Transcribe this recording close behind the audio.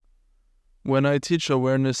When I teach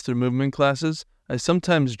awareness through movement classes, I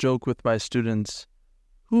sometimes joke with my students,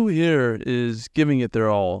 who here is giving it their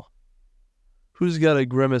all? Who's got a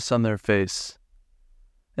grimace on their face?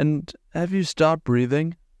 And have you stopped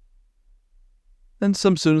breathing? Then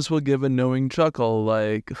some students will give a knowing chuckle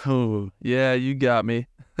like, oh, yeah, you got me.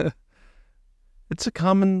 It's a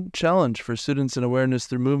common challenge for students in awareness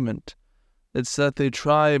through movement. It's that they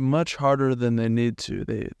try much harder than they need to.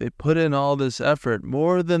 They put in all this effort,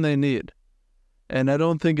 more than they need. And I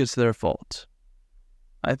don't think it's their fault.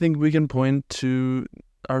 I think we can point to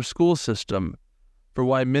our school system for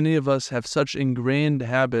why many of us have such ingrained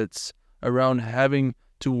habits around having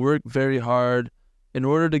to work very hard in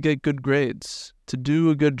order to get good grades, to do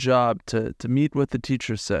a good job, to meet what the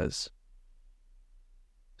teacher says.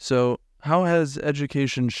 So, how has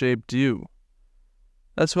education shaped you?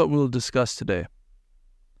 That's what we'll discuss today.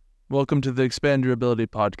 Welcome to the Expand Your Ability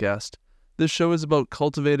podcast. This show is about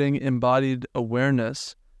cultivating embodied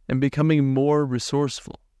awareness and becoming more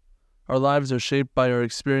resourceful. Our lives are shaped by our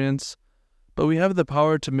experience, but we have the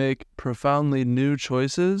power to make profoundly new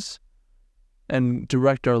choices and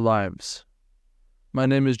direct our lives. My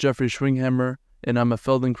name is Jeffrey Schwinghammer, and I'm a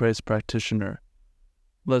Feldenkrais practitioner.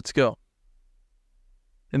 Let's go.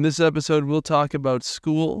 In this episode, we'll talk about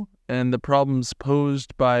school and the problems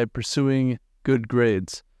posed by pursuing good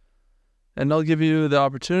grades. And I'll give you the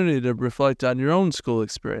opportunity to reflect on your own school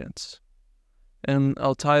experience. And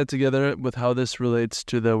I'll tie it together with how this relates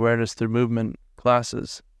to the Awareness Through Movement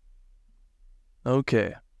classes.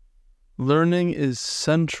 Okay. Learning is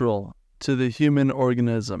central to the human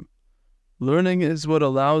organism. Learning is what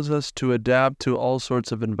allows us to adapt to all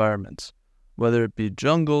sorts of environments, whether it be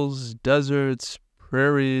jungles, deserts,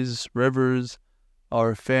 prairies, rivers,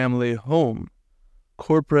 our family home,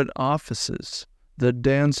 corporate offices, the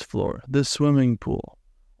dance floor, the swimming pool.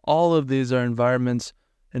 All of these are environments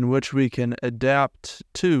in which we can adapt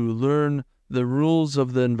to, learn the rules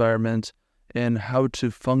of the environment and how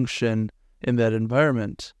to function in that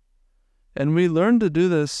environment. And we learn to do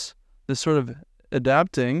this sort of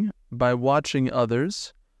adapting by watching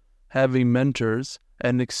others, having mentors,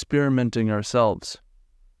 and experimenting ourselves.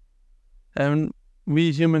 And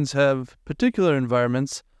we humans have particular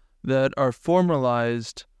environments that are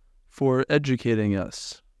formalized for educating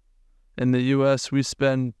us. In the U.S., we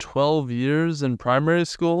spend 12 years in primary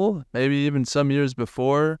school, maybe even some years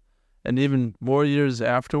before, and even more years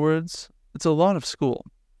afterwards. It's a lot of school.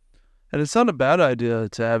 And it's not a bad idea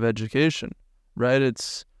to have education, right?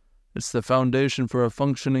 It's the foundation for a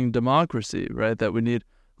functioning democracy, right? That we need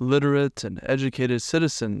literate and educated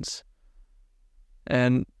citizens.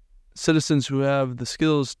 And citizens who have the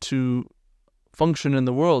skills to function in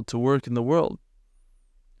the world, to work in the world.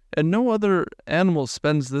 And no other animal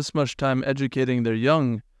spends this much time educating their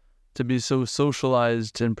young to be so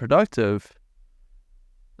socialized and productive.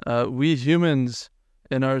 We humans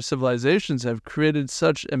in our civilizations have created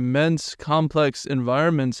such immense, complex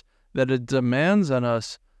environments that it demands on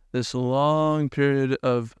us this long period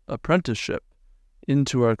of apprenticeship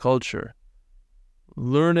into our culture,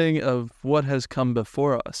 learning of what has come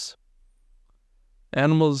before us.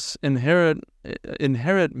 Animals inherit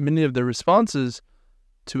many of their responses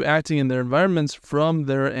to acting in their environments from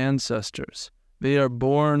their ancestors. They are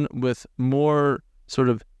born with more sort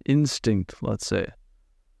of instinct, let's say.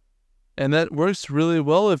 And that works really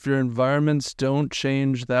well if your environments don't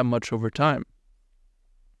change that much over time.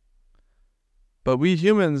 But we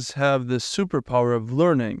humans have this superpower of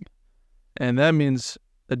learning, and that means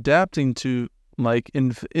adapting to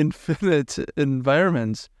infinite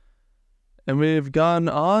environments. And we've gone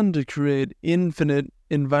on to create infinite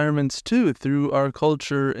environments too through our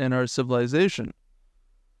culture and our civilization.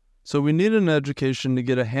 So we need an education to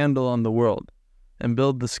get a handle on the world and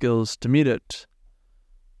build the skills to meet it.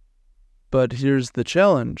 But here's the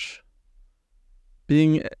challenge.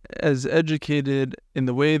 Being as educated in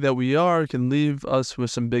the way that we are can leave us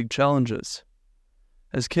with some big challenges.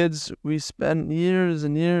 As kids, we spend years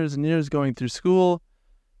and years and years going through school,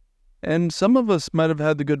 and some of us might have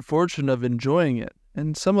had the good fortune of enjoying it,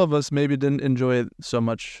 and some of us maybe didn't enjoy it so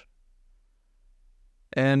much.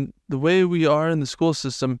 And the way we are in the school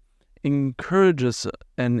system encourages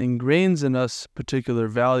and ingrains in us particular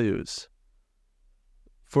values.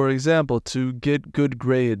 For example, to get good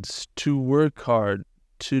grades, to work hard,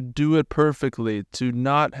 to do it perfectly, to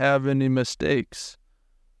not have any mistakes.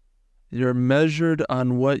 You're measured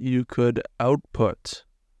on what you could output.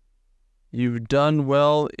 You've done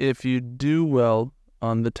well if you do well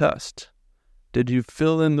on the test. Did you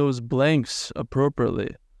fill in those blanks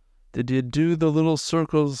appropriately? Did you do the little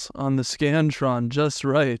circles on the Scantron just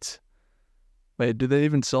right? Wait, do they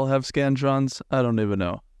even still have Scantrons? I don't even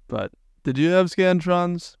know. But Did you have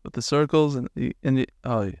Scantrons with the circles and you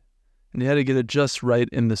had to get it just right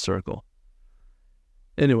in the circle?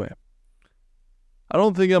 Anyway, I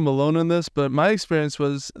don't think I'm alone in this, but my experience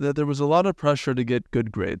was that there was a lot of pressure to get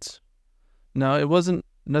good grades. Now, it wasn't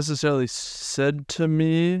necessarily said to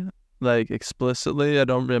me, like explicitly. I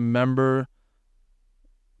don't remember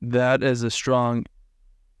that as a strong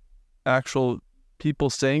actual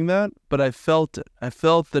people saying that, but I felt it. I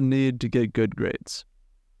felt the need to get good grades.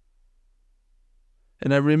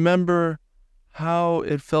 And I remember how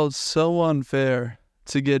it felt so unfair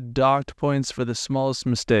to get docked points for the smallest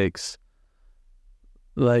mistakes.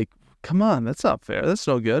 Like, come on, that's not fair. That's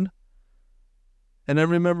no good. And I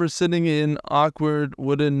remember sitting in awkward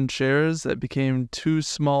wooden chairs that became too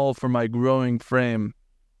small for my growing frame.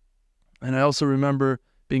 And I also remember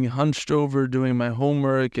being hunched over doing my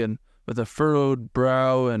homework and with a furrowed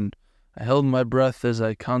brow, and I held my breath as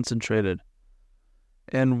I concentrated.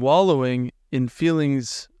 And wallowing in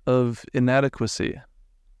feelings of inadequacy.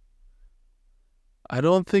 I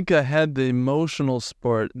don't think I had the emotional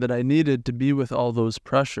support that I needed to be with all those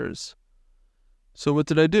pressures. So what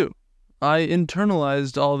did I do? I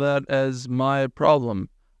internalized all that as my problem.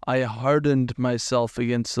 I hardened myself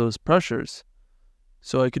against those pressures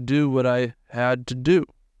so I could do what I had to do.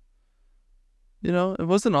 You know, it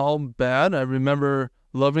wasn't all bad. I remember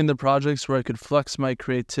loving the projects where I could flex my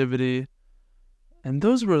creativity. And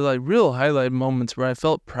those were like real highlight moments where I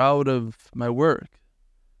felt proud of my work.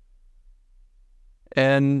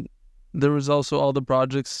 And there was also all the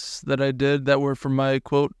projects that I did that were for my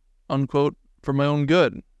quote unquote for my own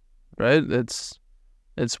good, right? It's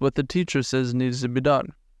what the teacher says needs to be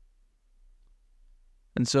done.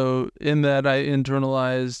 And so in that I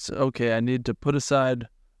internalized, okay, I need to put aside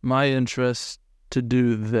my interests to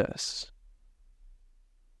do this.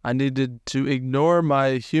 I needed to ignore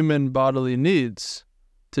my human bodily needs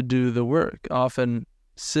to do the work, often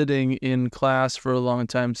sitting in class for a long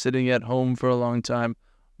time, sitting at home for a long time,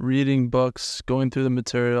 reading books, going through the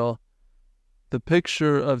material. The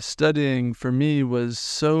picture of studying for me was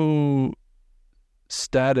so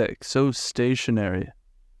static, so stationary,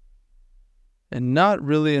 and not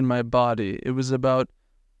really in my body. It was about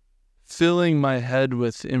filling my head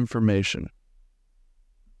with information.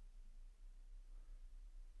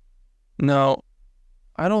 Now,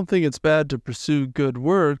 I don't think it's bad to pursue good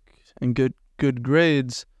work and good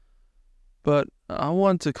grades, but I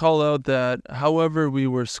want to call out that however we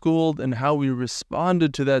were schooled and how we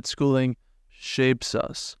responded to that schooling shapes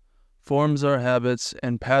us, forms our habits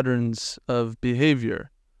and patterns of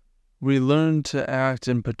behavior. We learn to act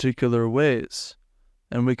in particular ways,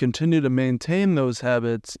 and we continue to maintain those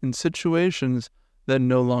habits in situations that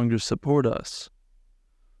no longer support us.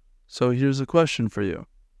 So here's a question for you.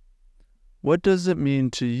 What does it mean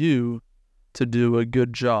to you to do a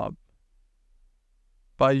good job?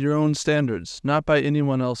 By your own standards, not by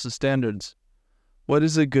anyone else's standards. What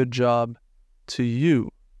is a good job to you?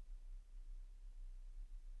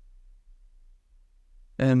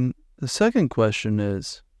 And the second question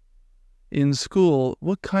is, in school,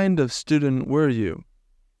 what kind of student were you?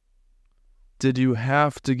 Did you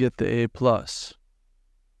have to get the A+?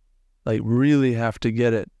 Like really have to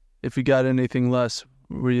get it? If you got anything less,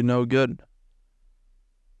 were you no good?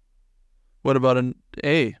 What about an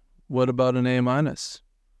A? What about an A-?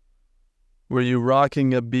 Were you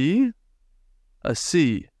rocking a B, a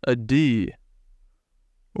C, a D,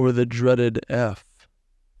 or the dreaded F?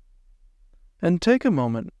 And take a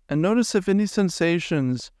moment and notice if any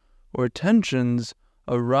sensations or tensions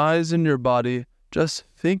arise in your body just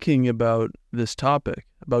thinking about this topic,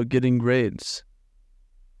 about getting grades.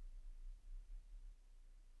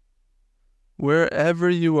 Wherever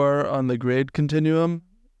you are on the grade continuum,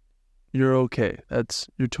 you're okay.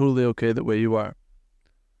 You're totally okay the way you are.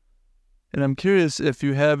 And I'm curious if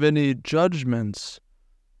you have any judgments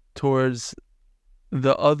towards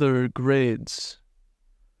the other grades.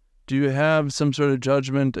 Do you have some sort of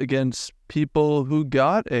judgment against people who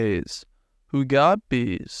got A's, who got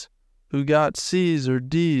B's, who got C's or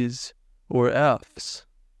D's or F's?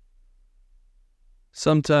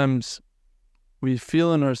 Sometimes we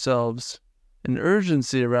feel in ourselves an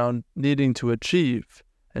urgency around needing to achieve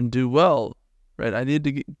and do well, right? I need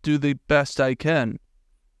to do the best I can.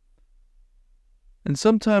 And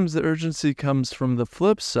sometimes the urgency comes from the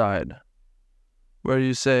flip side, where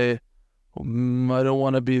you say, I don't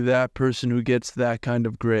want to be that person who gets that kind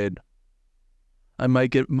of grade. I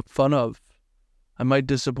might get fun of. I might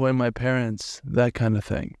disappoint my parents, that kind of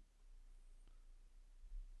thing.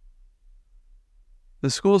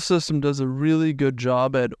 The school system does a really good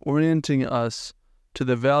job at orienting us to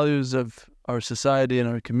the values of our society and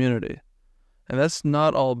our community. And that's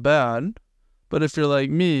not all bad, but if you're like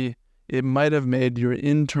me, it might have made your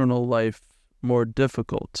internal life more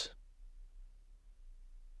difficult.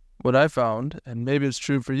 What I found, and maybe it's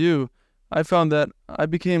true for you, I found that I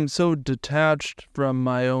became so detached from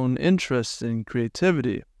my own interests and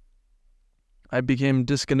creativity. I became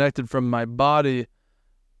disconnected from my body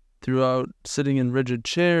throughout sitting in rigid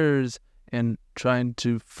chairs and trying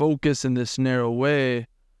to focus in this narrow way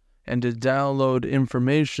and to download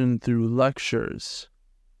information through lectures.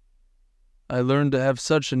 I learned to have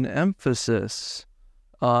such an emphasis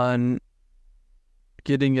on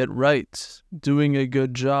getting it right, doing a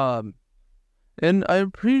good job. And I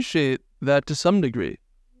appreciate that to some degree,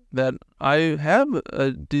 that I have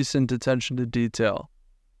a decent attention to detail.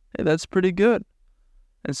 Hey, that's pretty good.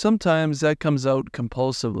 And sometimes that comes out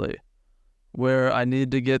compulsively, where I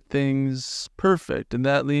need to get things perfect. And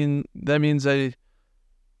that means I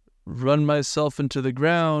run myself into the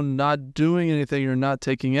ground, not doing anything or not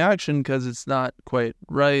taking action because it's not quite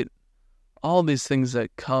right. All these things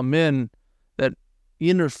that come in that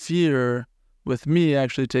interfere with me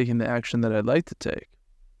actually taking the action that I'd like to take.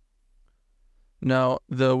 Now,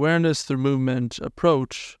 the awareness through movement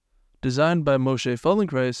approach, designed by Moshe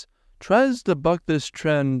Feldenkrais, tries to buck this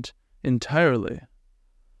trend entirely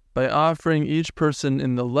by offering each person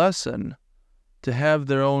in the lesson to have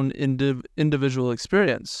their own individual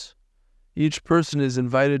experience. Each person is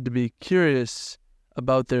invited to be curious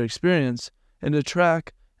about their experience and to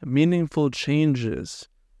track meaningful changes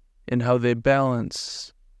in how they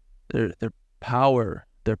balance their power,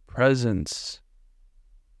 their presence.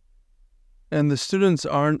 And the students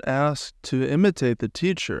aren't asked to imitate the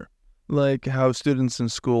teacher, like how students in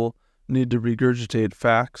school need to regurgitate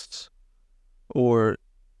facts or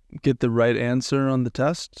get the right answer on the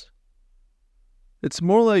test. It's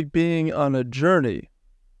more like being on a journey,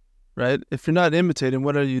 right? If you're not imitating,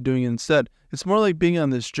 what are you doing instead? It's more like being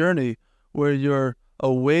on this journey where you're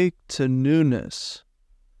awake to newness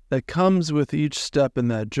that comes with each step in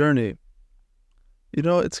that journey. You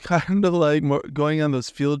know, it's kind of like going on those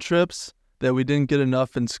field trips that we didn't get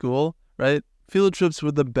enough in school, right? Field trips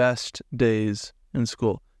were the best days in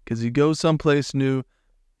school because you go someplace new,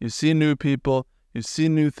 you see new people, you see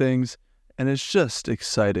new things, and it's just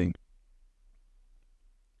exciting.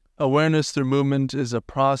 Awareness through movement is a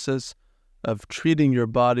process of treating your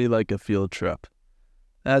body like a field trip.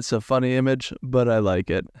 That's a funny image, but I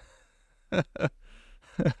like it.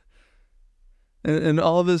 and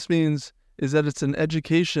all this means is that it's an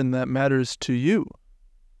education that matters to you.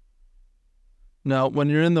 Now, when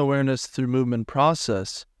you're in the awareness through movement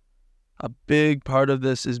process, a big part of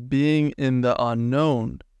this is being in the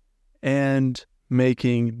unknown and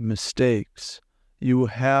making mistakes. You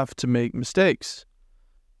have to make mistakes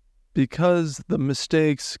because the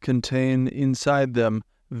mistakes contain inside them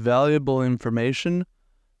valuable information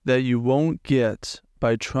that you won't get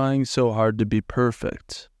by trying so hard to be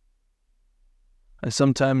perfect. I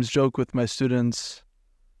sometimes joke with my students,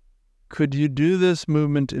 could you do this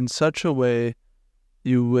movement in such a way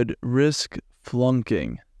you would risk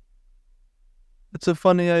flunking? It's a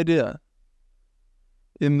funny idea.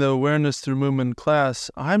 In the Awareness Through Movement class,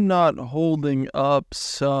 I'm not holding up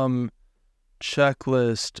some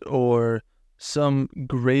checklist or some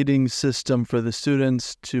grading system for the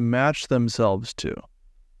students to match themselves to.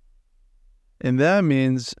 And that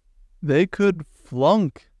means they could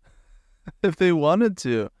flunk if they wanted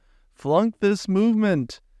to. Flunk this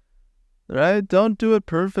movement, right? Don't do it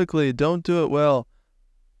perfectly. Don't do it well.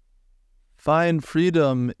 Find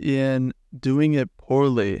freedom in doing it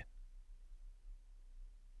poorly.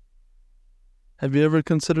 Have you ever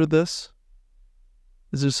considered this?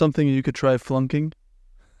 Is there something you could try flunking?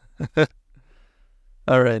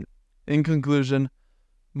 All right. In conclusion,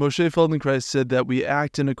 Moshe Feldenkrais said that we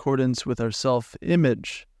act in accordance with our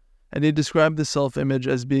self-image, and he described the self-image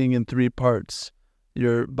as being in three parts: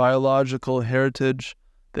 your biological heritage,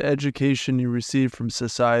 the education you receive from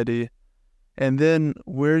society, and then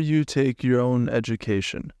where you take your own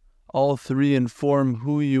education. All three inform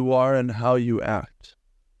who you are and how you act.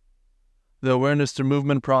 The awareness through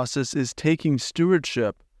movement process is taking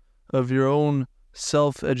stewardship of your own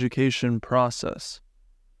self-education process.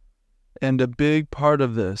 And a big part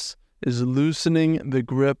of this is loosening the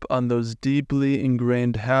grip on those deeply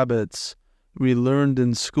ingrained habits we learned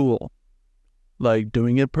in school, like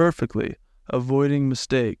doing it perfectly, avoiding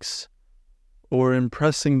mistakes, or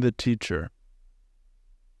impressing the teacher.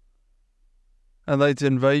 I'd like to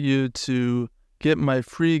invite you to get my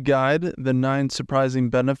free guide, The 9 Surprising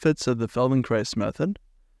Benefits of the Feldenkrais Method.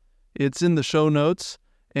 It's in the show notes,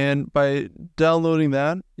 and by downloading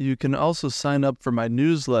that, you can also sign up for my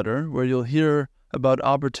newsletter where you'll hear about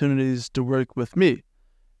opportunities to work with me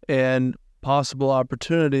and possible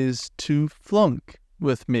opportunities to flunk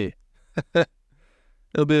with me.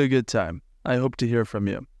 It'll be a good time. I hope to hear from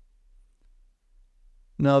you.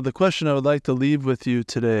 Now, the question I would like to leave with you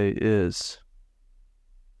today is,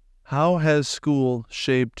 how has school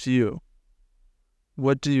shaped you?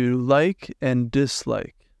 What do you like and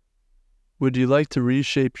dislike? Would you like to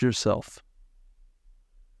reshape yourself?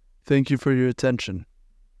 Thank you for your attention.